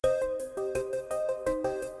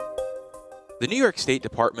The New York State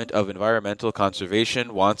Department of Environmental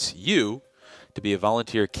Conservation wants you to be a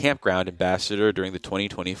volunteer campground ambassador during the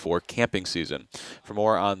 2024 camping season. For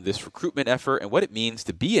more on this recruitment effort and what it means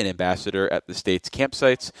to be an ambassador at the state's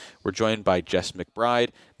campsites, we're joined by Jess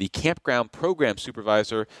McBride, the campground program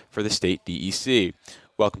supervisor for the state DEC.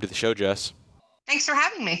 Welcome to the show, Jess. Thanks for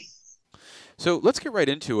having me. So let's get right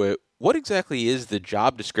into it. What exactly is the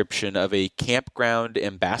job description of a campground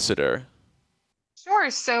ambassador?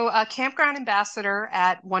 Sure. So a campground ambassador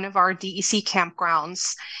at one of our DEC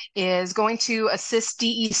campgrounds is going to assist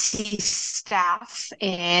DEC staff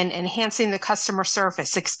in enhancing the customer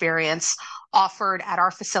service experience offered at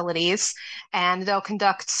our facilities. And they'll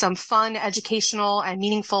conduct some fun, educational, and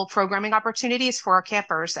meaningful programming opportunities for our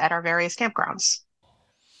campers at our various campgrounds.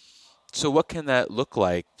 So what can that look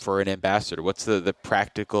like for an ambassador? What's the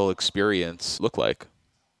practical experience look like?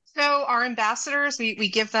 So our ambassadors, we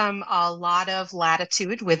give them a lot of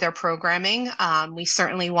latitude with their programming. We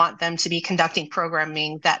certainly want them to be conducting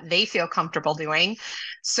programming that they feel comfortable doing.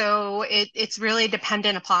 So it's really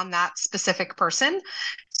dependent upon that specific person.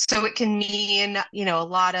 So it can mean, a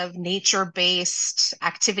lot of nature-based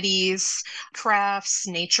activities, crafts,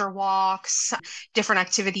 nature walks, different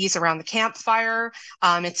activities around the campfire.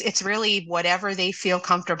 It's really whatever they feel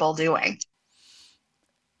comfortable doing.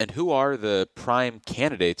 And who are the prime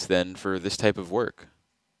candidates then for this type of work?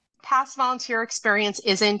 Past volunteer experience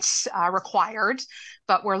isn't required,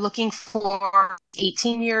 but we're looking for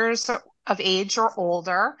 18 years of age or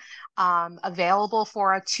older, available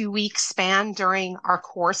for a 2-week span during our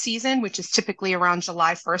core season, which is typically around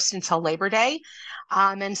July 1st until Labor Day,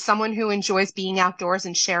 and someone who enjoys being outdoors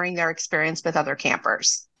and sharing their experience with other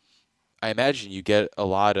campers. I imagine you get a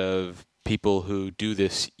lot of people who do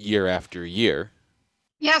this year after year.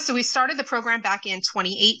 Yeah, so we started the program back in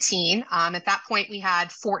 2018. At that point, we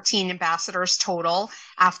had 14 ambassadors total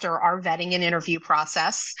after our vetting and interview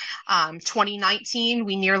process. 2019,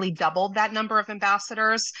 we nearly doubled that number of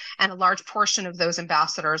ambassadors, and a large portion of those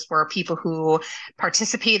ambassadors were people who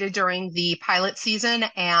participated during the pilot season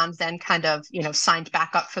and then kind of, signed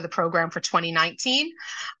back up for the program for 2019.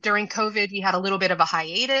 During COVID, we had a little bit of a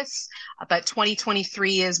hiatus, but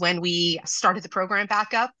 2023 is when we started the program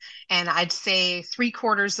back up, and I'd say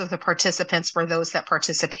 3/4 of the participants were those that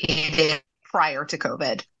participated prior to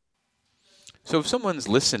COVID. So if someone's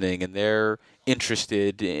listening and they're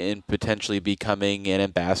interested in potentially becoming an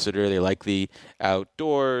ambassador, they like the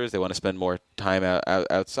outdoors, they want to spend more time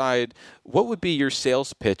outside, what would be your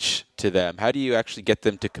sales pitch to them? How do you actually get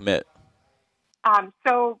them to commit?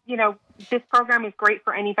 This program is great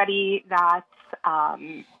for anybody that's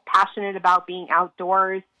passionate about being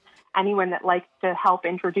outdoors, anyone that likes to help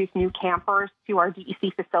introduce new campers to our DEC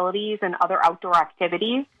facilities and other outdoor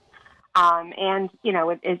activities.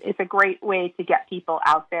 It's a great way to get people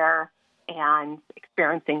out there and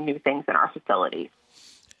experiencing new things in our facilities.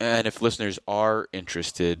 And if listeners are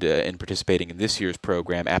interested in participating in this year's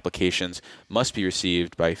program, applications must be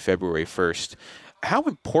received by February 1st. How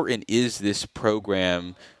important is this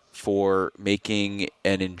program for making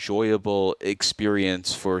an enjoyable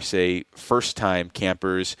experience for, say, first-time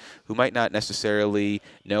campers who might not necessarily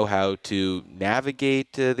know how to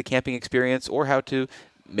navigate the camping experience or how to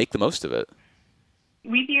make the most of it?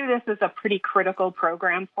 We view this as a pretty critical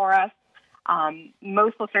program for us.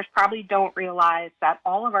 Most listeners probably don't realize that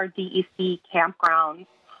all of our DEC campgrounds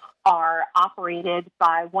are operated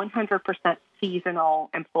by 100% seasonal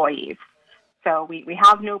employees. So we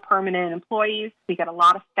have no permanent employees. We get a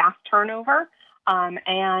lot of staff turnover,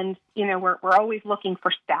 we're always looking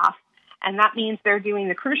for staff. And that means they're doing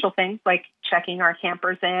the crucial things like checking our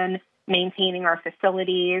campers in, maintaining our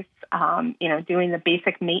facilities, doing the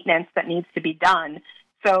basic maintenance that needs to be done.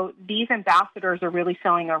 So these ambassadors are really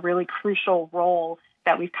filling a really crucial role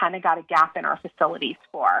that we've kind of got a gap in our facilities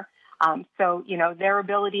for. Their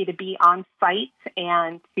ability to be on site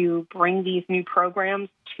and to bring these new programs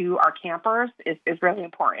to our campers is really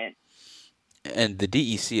important. And the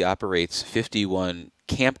DEC operates 51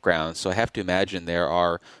 campgrounds, so I have to imagine there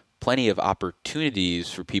are plenty of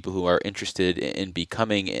opportunities for people who are interested in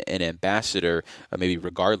becoming an ambassador, maybe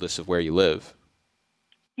regardless of where you live.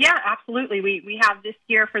 Yeah, absolutely. We have this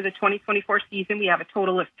year for the 2024 season, we have a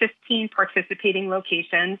total of 15 participating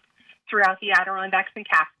locations throughout the Adirondacks and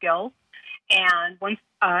Catskills. And once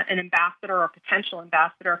an ambassador or potential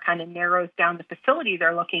ambassador kind of narrows down the facility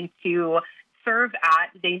they're looking to serve at,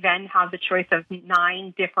 they then have the choice of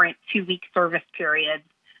 9 different 2-week service periods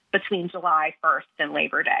between July 1st and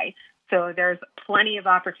Labor Day. So there's plenty of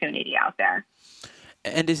opportunity out there.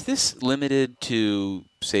 And is this limited to,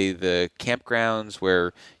 say, the campgrounds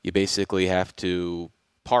where you basically have to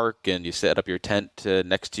park and you set up your tent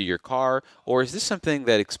next to your car, or is this something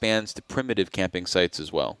that expands to primitive camping sites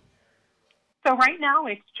as well? So right now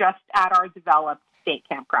it's just at our developed state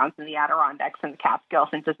campgrounds in the Adirondacks and the Catskills,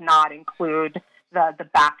 and does not include the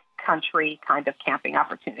backcountry kind of camping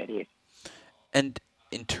opportunities. And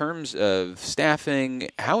in terms of staffing,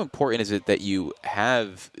 how important is it that you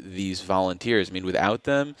have these volunteers? I mean, without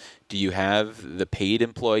them, do you have the paid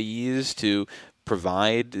employees to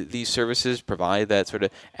provide these services, provide that sort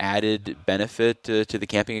of added benefit to the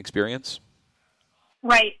camping experience?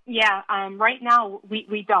 Right. Yeah. Right now,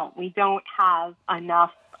 we don't. We don't have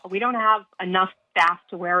enough. We don't have enough staff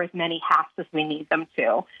to wear as many hats as we need them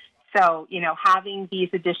to. So, having these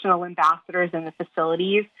additional ambassadors in the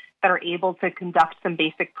facilities that are able to conduct some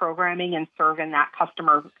basic programming and serve in that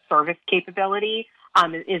customer service capability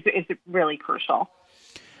is really crucial.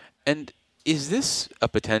 And is this a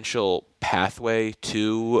potential pathway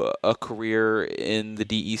to a career in the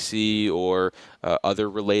DEC or other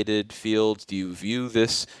related fields? Do you view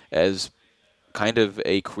this as kind of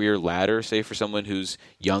a career ladder, say, for someone who's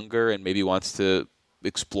younger and maybe wants to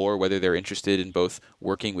explore whether they're interested in both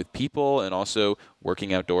working with people and also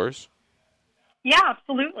working outdoors? Yeah,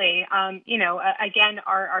 absolutely. Again,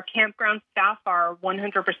 our campground staff are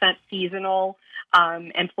 100% seasonal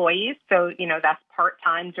employees. So, that's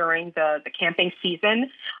part-time during the camping season.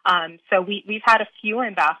 So we've had a few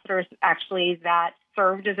ambassadors actually that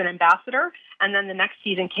served as an ambassador, and then the next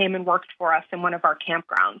season came and worked for us in one of our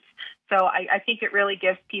campgrounds. So I think it really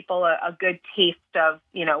gives people a good taste of,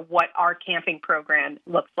 what our camping program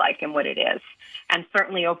looks like and what it is, and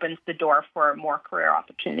certainly opens the door for more career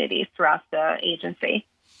opportunities throughout the agency.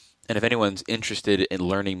 And if anyone's interested in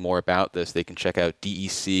learning more about this, they can check out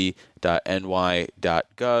dec.ny.gov,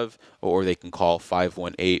 or they can call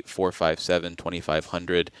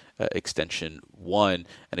 518-457-2500, extension 1.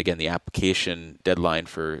 And again, the application deadline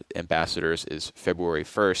for ambassadors is February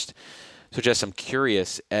 1st. So, Jess, I'm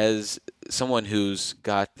curious, as someone who's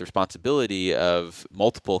got the responsibility of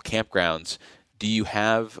multiple campgrounds, do you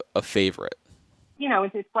have a favorite?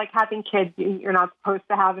 It's like having kids. You're not supposed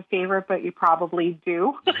to have a favorite, but you probably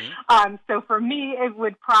do. Mm-hmm. So for me, it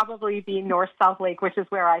would probably be North South Lake, which is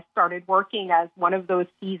where I started working as one of those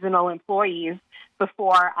seasonal employees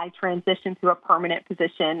before I transitioned to a permanent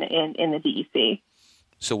position in the DEC.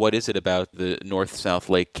 So what is it about the North South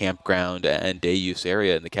Lake campground and day use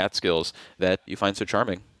area in the Catskills that you find so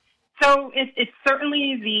charming? So it's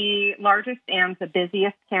certainly the largest and the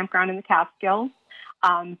busiest campground in the Catskills.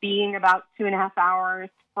 Being about 2.5 hours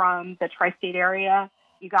from the tri-state area,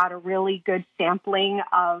 you got a really good sampling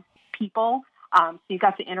of people. So you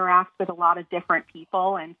got to interact with a lot of different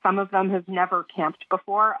people, and some of them have never camped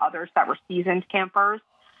before, others that were seasoned campers.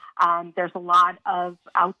 There's a lot of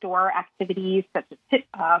outdoor activities such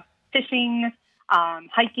as fishing,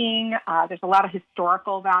 hiking. There's a lot of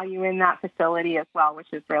historical value in that facility as well,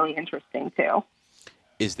 which is really interesting too.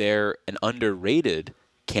 Is there an underrated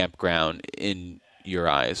campground in your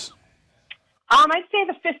eyes? I'd say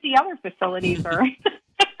the 50 other facilities are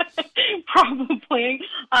probably.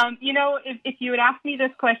 If you had asked me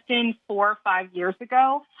this question 4 or 5 years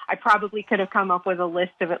ago, I probably could have come up with a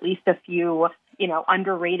list of at least a few,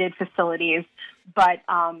 underrated facilities. But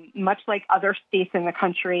much like other states in the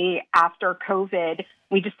country, after COVID,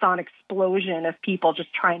 we just saw an explosion of people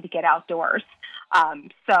just trying to get outdoors.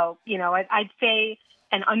 I'd say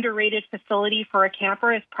an underrated facility for a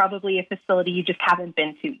camper is probably a facility you just haven't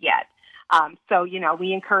been to yet.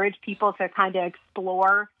 We encourage people to kind of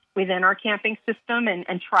explore within our camping system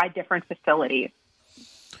and try different facilities.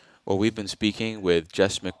 Well, we've been speaking with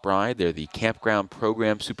Jess McBride. They're the Campground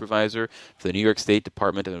Program Supervisor for the New York State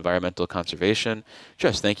Department of Environmental Conservation.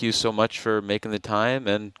 Jess, thank you so much for making the time,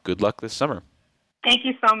 and good luck this summer. Thank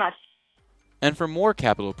you so much. And for more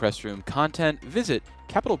Capitol Press Room content, visit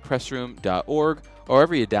capitolpressroom.org or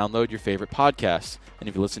wherever you download your favorite podcasts. And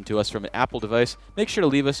if you listen to us from an Apple device, make sure to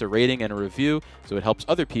leave us a rating and a review so it helps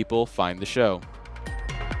other people find the show.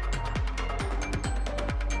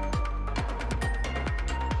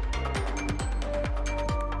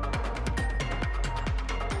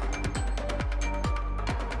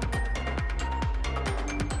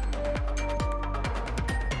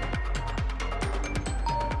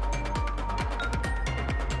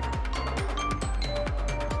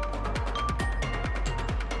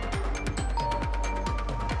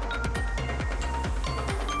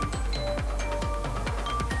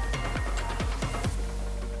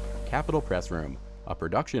 Capitol Press Room, a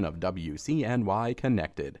production of WCNY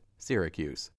Connected, Syracuse.